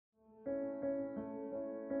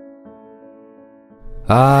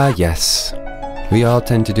Ah, yes. We all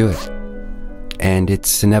tend to do it. And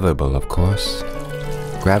it's inevitable, of course.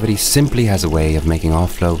 Gravity simply has a way of making our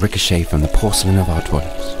flow ricochet from the porcelain of our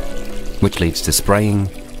toilets, which leads to spraying,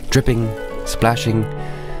 dripping, splashing,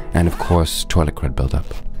 and of course, toilet crud buildup.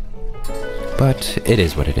 But it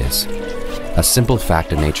is what it is. A simple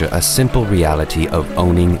fact of nature, a simple reality of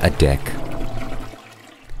owning a deck.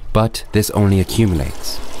 But this only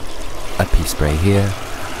accumulates. A pee spray here,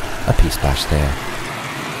 a pee splash there.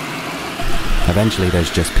 Eventually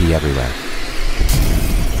there's just pee everywhere.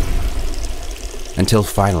 Until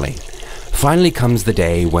finally comes the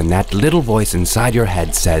day when that little voice inside your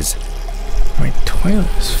head says, "My toilet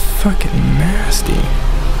is fucking nasty."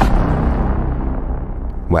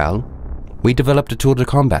 Well, we developed a tool to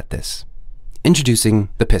combat this. Introducing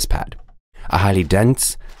the ssPad, a highly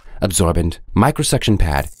dense, absorbent, microsuction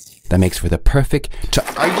pad that makes for the perfect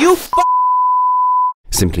Are you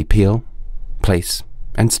Simply peel, place,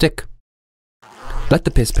 and stick. Let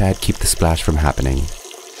the ssPad keep the splash from happening,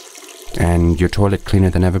 and your toilet cleaner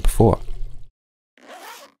than ever before.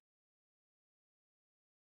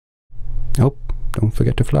 Oh, don't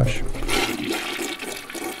forget to flush.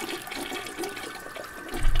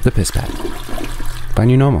 The ssPad.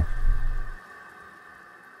 Find you normal.